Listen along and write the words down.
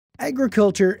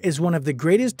Agriculture is one of the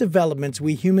greatest developments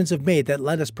we humans have made that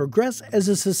let us progress as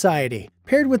a society.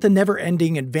 Paired with the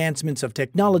never-ending advancements of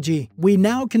technology, we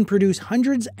now can produce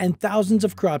hundreds and thousands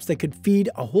of crops that could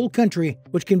feed a whole country,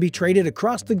 which can be traded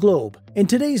across the globe. In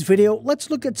today's video,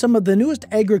 let's look at some of the newest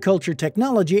agriculture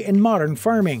technology in modern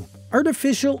farming.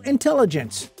 Artificial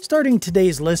intelligence. Starting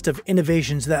today's list of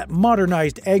innovations that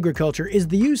modernized agriculture is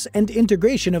the use and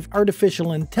integration of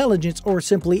artificial intelligence, or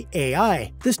simply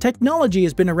AI. This technology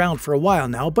has been around for a while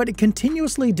now, but it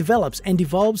continuously develops and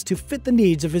evolves to fit the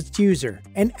needs of its user.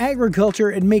 In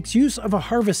agriculture, it makes use of a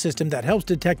harvest system that helps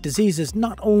detect diseases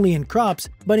not only in crops,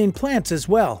 but in plants as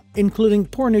well, including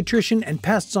poor nutrition and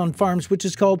pests on farms, which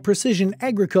is called precision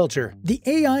agriculture. The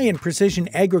AI in precision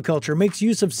agriculture makes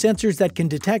use of sensors that can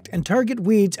detect and target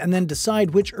weeds and then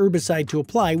decide which herbicide to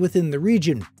apply within the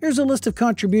region. Here's a list of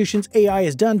contributions AI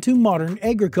has done to modern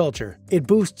agriculture. It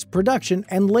boosts production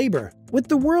and labor. With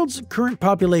the world's current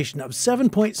population of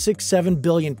 7.67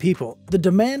 billion people, the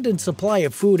demand and supply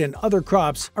of food and other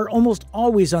crops are almost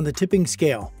always on the tipping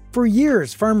scale. For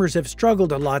years, farmers have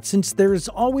struggled a lot since there is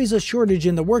always a shortage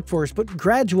in the workforce, but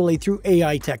gradually through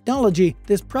AI technology,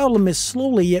 this problem is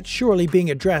slowly yet surely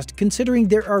being addressed, considering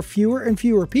there are fewer and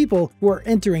fewer people who are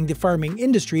entering the farming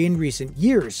industry in recent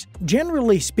years.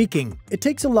 Generally speaking, it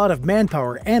takes a lot of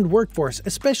manpower and workforce,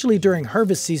 especially during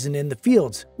harvest season in the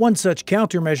fields. One such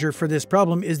countermeasure for this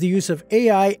problem is the use of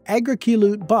AI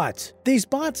agriculture bots. These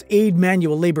bots aid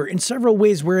manual labor in several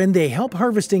ways, wherein they help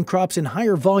harvesting crops in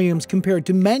higher volumes compared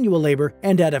to manual labor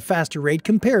and at a faster rate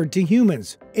compared to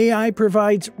humans. AI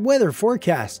provides weather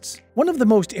forecasts. One of the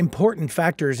most important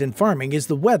factors in farming is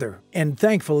the weather, and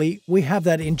thankfully, we have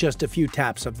that in just a few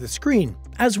taps of the screen.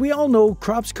 As we all know,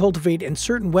 crops cultivate in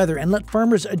certain weather and let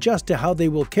farmers adjust to how they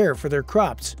will care for their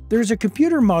crops. There's a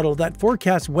computer model that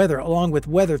forecasts weather along with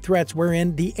weather threats,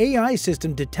 wherein the AI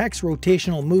system detects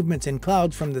rotational movements in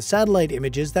clouds from the satellite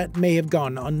images that may have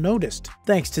gone unnoticed.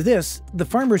 Thanks to this, the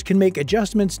farmers can make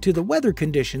adjustments to the weather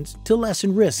conditions to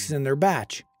lessen risks in their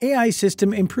batch. AI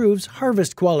system improves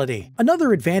harvest quality.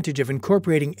 Another advantage of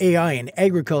incorporating AI in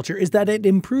agriculture is that it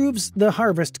improves the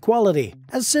harvest quality.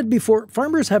 As said before,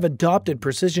 farmers have adopted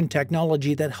precision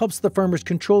technology that helps the farmers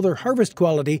control their harvest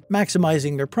quality,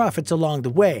 maximizing their profits along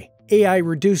the way. AI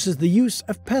reduces the use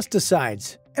of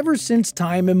pesticides. Ever since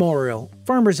time immemorial,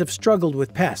 farmers have struggled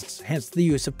with pests, hence the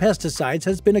use of pesticides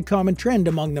has been a common trend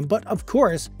among them, but of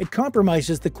course, it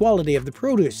compromises the quality of the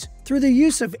produce. Through the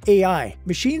use of AI,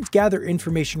 machines gather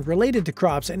information related to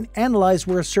crops and analyze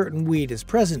where a certain weed is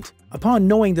present. Upon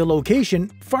knowing the location,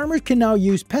 farmers can now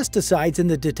use pesticides in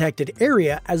the detected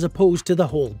area as opposed to the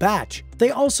whole batch. They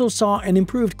also saw an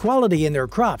improved quality in their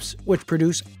crops, which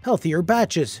produce healthier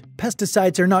batches.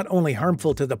 Pesticides are not only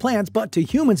harmful to the plants but to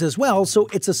humans as well, so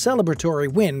it's a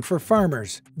celebratory win for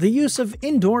farmers. The use of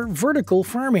indoor vertical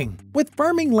farming. With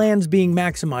farming lands being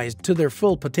maximized to their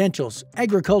full potentials,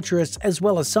 agriculturists as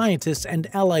well as scientists and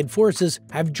allied forces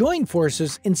have joined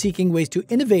forces in seeking ways to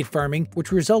innovate farming,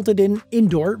 which resulted in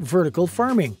indoor vertical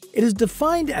farming. It is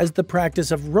defined as the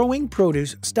practice of growing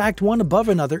produce stacked one above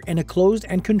another in a closed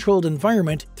and controlled environment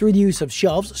through the use of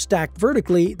shelves stacked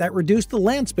vertically that reduce the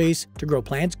land space to grow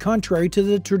plants, contrary to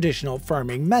the traditional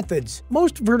farming methods.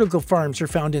 Most vertical farms are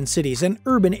found in cities and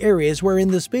urban areas wherein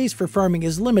the space for farming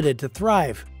is limited to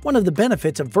thrive. One of the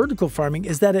benefits of vertical farming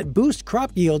is that it boosts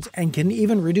crop yields and can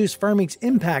even reduce farming's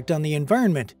impact on the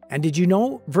environment. And did you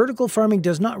know, vertical farming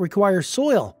does not require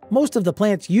soil? Most of the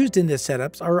plants used in this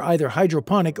setups are either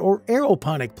hydroponic or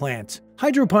aeroponic plants.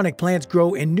 Hydroponic plants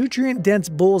grow in nutrient-dense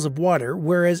bowls of water,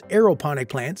 whereas aeroponic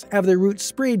plants have their roots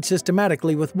sprayed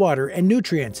systematically with water and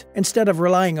nutrients. Instead of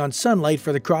relying on sunlight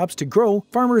for the crops to grow,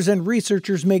 farmers and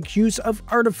researchers make use of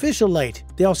artificial light.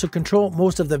 They also control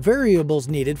most of the variables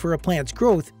needed for a plant's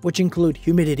growth, which include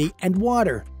humidity and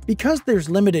water. Because there's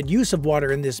limited use of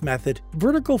water in this method,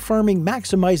 vertical farming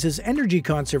maximizes energy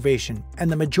conservation,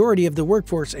 and the majority of the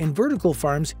workforce in vertical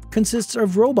farms consists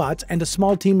of robots and a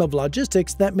small team of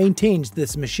logistics that maintains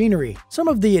this machinery. Some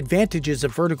of the advantages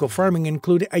of vertical farming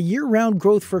include a year-round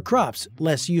growth for crops,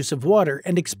 less use of water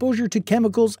and exposure to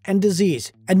chemicals and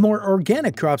disease, and more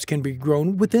organic crops can be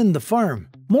grown within the farm.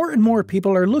 More and more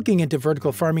people are looking into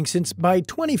vertical farming since by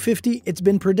 2050 it's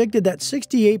been predicted that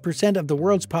 68% of the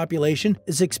world's population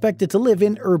is expected to live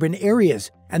in urban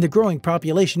areas, and the growing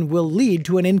population will lead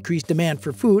to an increased demand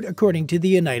for food according to the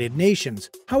United Nations.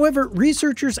 However,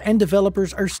 researchers and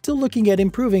developers are still looking at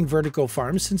improving vertical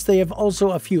farms since they have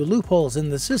also a few loopholes in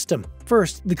the system.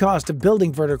 First, the cost of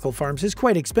building vertical farms is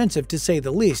quite expensive to say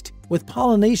the least, with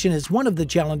pollination as one of the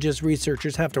challenges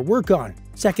researchers have to work on.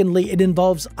 Secondly, it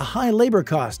involves a high labor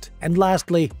cost. And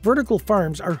lastly, vertical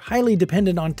farms are highly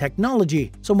dependent on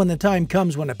technology, so when the time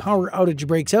comes when a power outage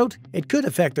breaks out, it could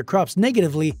affect the crops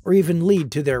negatively or even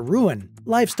lead to their ruin.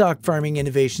 Livestock farming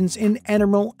innovations in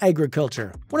animal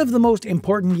agriculture. One of the most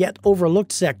important yet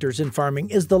overlooked sectors in farming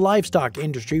is the livestock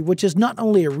industry, which is not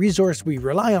only a resource we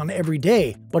rely on every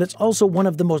day, but it's also one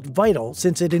of the most vital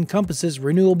since it encompasses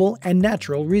renewable and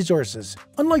natural resources.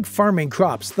 Unlike farming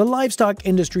crops, the livestock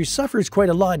industry suffers quite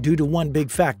a lot due to one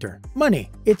big factor: money.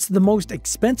 It's the most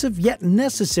expensive yet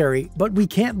necessary, but we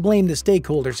can't blame the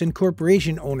stakeholders and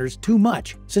corporation owners too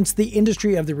much, since the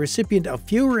industry of the recipient of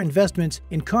fewer investments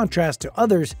in contrast to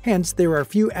others, hence there are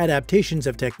few adaptations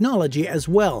of technology as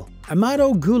well.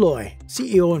 Amado Guloy,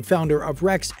 CEO and founder of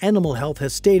Rex Animal Health,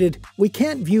 has stated, "We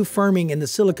can't view farming in the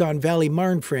Silicon Valley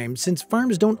mainframe since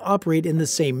farms don't operate in the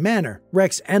same manner.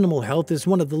 Rex Animal Health is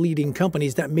one of the leading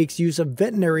companies that makes use of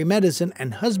veterinary medicine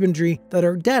and husbandry that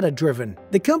are data-driven.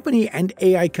 The company and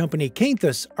AI company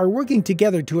Canthus are working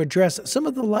together to address some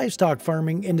of the livestock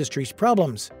farming industry's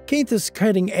problems. Canthus'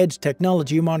 cutting-edge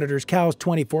technology monitors cows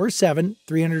 24/7,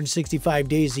 365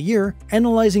 days a year,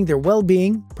 analyzing their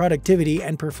well-being, productivity,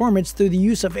 and performance through the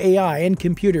use of AI and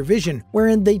computer vision,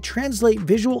 wherein they translate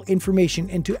visual information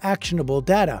into actionable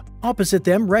data. Opposite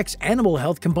them, Rex Animal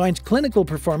Health combines clinical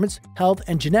performance, health,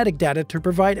 and genetic data to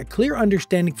provide a clear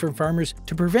understanding for farmers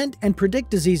to prevent and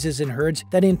predict diseases in herds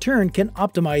that in turn can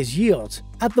optimize yields.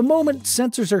 At the moment,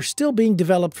 sensors are still being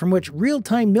developed from which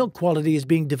real-time milk quality is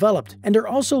being developed, and are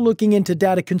also looking into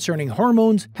data concerning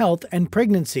hormones, health, and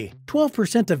pregnancy.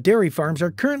 12% of dairy farms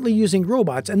are currently using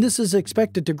robots, and this is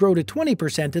expected to grow to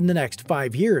 20% in the next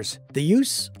 5 years. The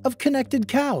use of connected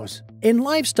cows. In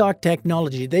livestock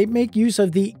technology, they make use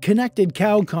of the connected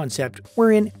cow concept,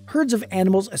 wherein herds of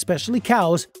animals, especially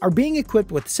cows, are being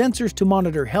equipped with sensors to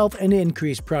monitor health and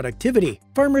increase productivity.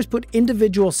 Farmers put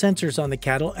individual sensors on the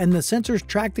cattle, and the sensors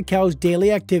track the cow's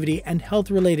daily activity and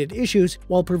health-related issues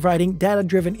while providing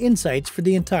data-driven insights for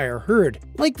the entire herd.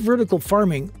 Like vertical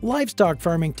farming, livestock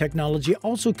farming technology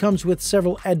also comes with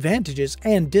several advantages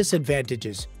and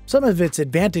disadvantages. Some of its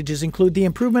advantages include the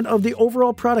improvement of the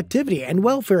overall productivity and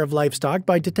welfare of livestock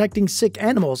by detecting sick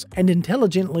animals and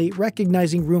intelligently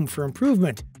recognizing room for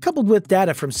improvement. Coupled with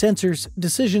data from sensors,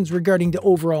 decisions regarding the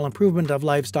overall improvement of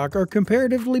livestock are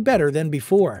comparatively better than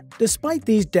before. Despite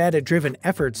these data-driven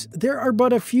efforts, there are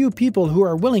but a few people who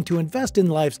are willing to invest in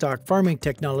livestock farming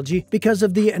technology because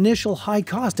of the initial high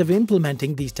cost of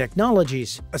implementing these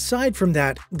technologies. Aside from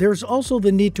that, there's also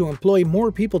the need to employ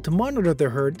more people to monitor the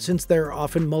herd, since there are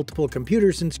often multiple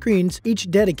computers and screens, each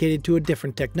dedicated to a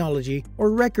different technology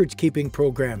or records-keeping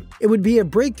program. It would be a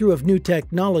breakthrough of new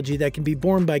technology that can be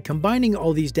born by combining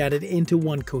all these data into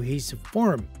one cohesive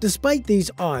form. Despite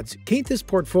these odds, Canthus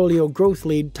portfolio growth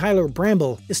lead Tyler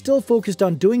Bramble is still focused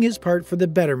on doing his part for the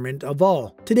betterment of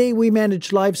all. "Today we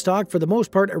manage livestock for the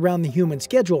most part around the human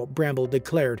schedule," Bramble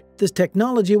declared. "This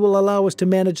technology will allow us to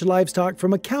manage livestock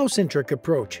from a cow-centric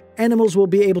approach. Animals will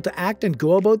be able to act and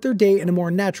go about their day in a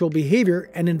more natural behavior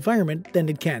and environment than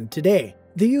it can today."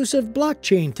 The use of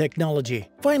blockchain technology.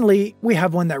 Finally, we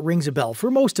have one that rings a bell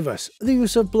for most of us: the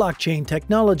use of blockchain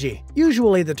technology.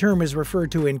 Usually the term is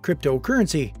referred to in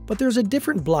cryptocurrency, but there's a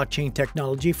different blockchain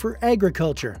technology for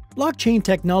agriculture. Blockchain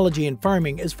technology in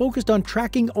farming is focused on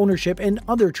tracking ownership and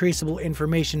other traceable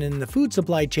information in the food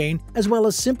supply chain, as well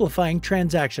as simplifying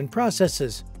transaction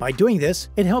processes. By doing this,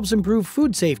 it helps improve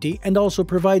food safety and also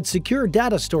provides secure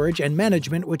data storage and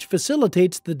management, which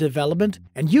facilitates the development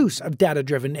and use of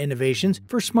data-driven innovations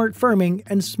for smart farming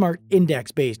and smart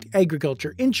index-based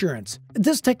agriculture insurance.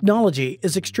 This technology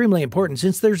is extremely important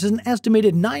since there's an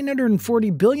estimated $940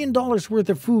 billion worth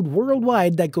of food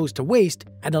worldwide that goes to waste,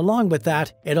 and along with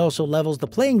that, it also levels the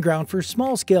playing ground for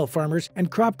small-scale farmers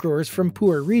and crop growers from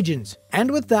poor regions.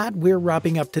 And with that, we're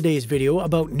wrapping up today's video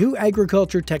about new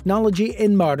agriculture technology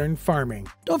in modern farming.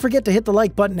 Don't forget to hit the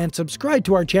like button and subscribe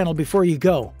to our channel before you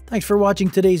go. Thanks for watching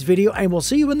today's video, and we'll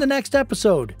see you in the next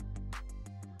episode.